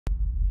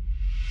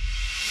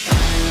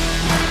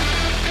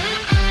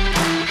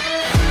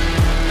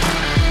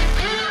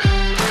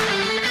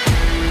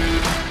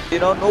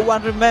no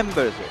one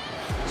remembers it.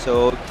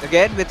 So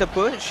again with a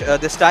push,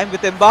 this time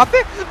with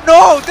Mbappe.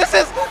 No, this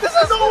is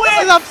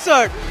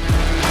absurd.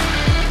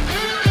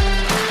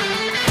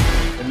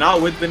 And now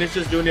with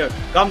Vinicius Junior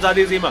comes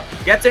Adi Zima,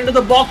 gets into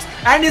the box,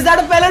 and is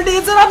that a penalty?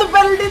 It's another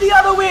penalty the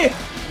other way.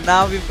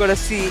 Now we've got to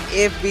see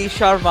if B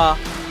Sharma,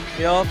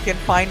 can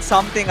find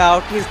something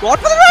out. He's gone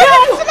for the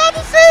right. It's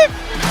another save.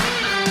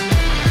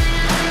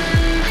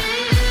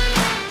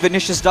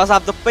 Vinicius does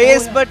have the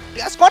pace, but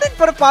has got in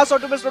for a pass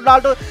out to Mr.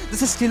 Ronaldo.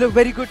 This is still a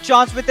very good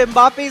chance with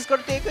Mbappe. He's going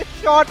to take a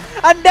shot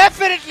and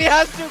definitely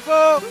has to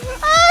go.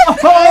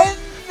 And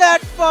in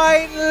that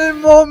final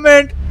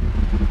moment,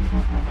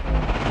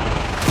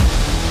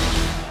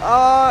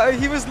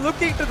 he was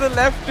looking to the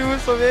left too,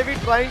 so maybe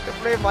trying to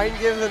play mind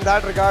games in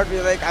that regard.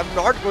 We're like, I'm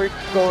not going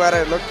to go where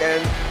I look,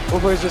 and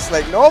Uber is just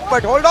like, nope,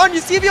 but hold on,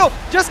 Eusebio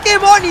just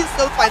came on, he'll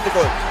still find the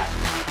goal.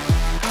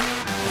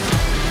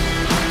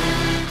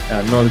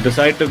 No, they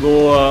decide to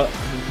go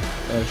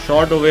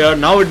short over here.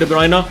 Now with De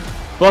Bruyne,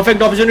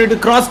 perfect opportunity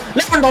to cross.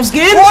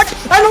 Lewandowski, what?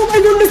 And oh my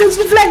goodness, it's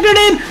deflected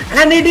in,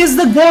 and it is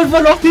the goal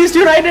for Northeast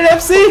United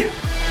FC.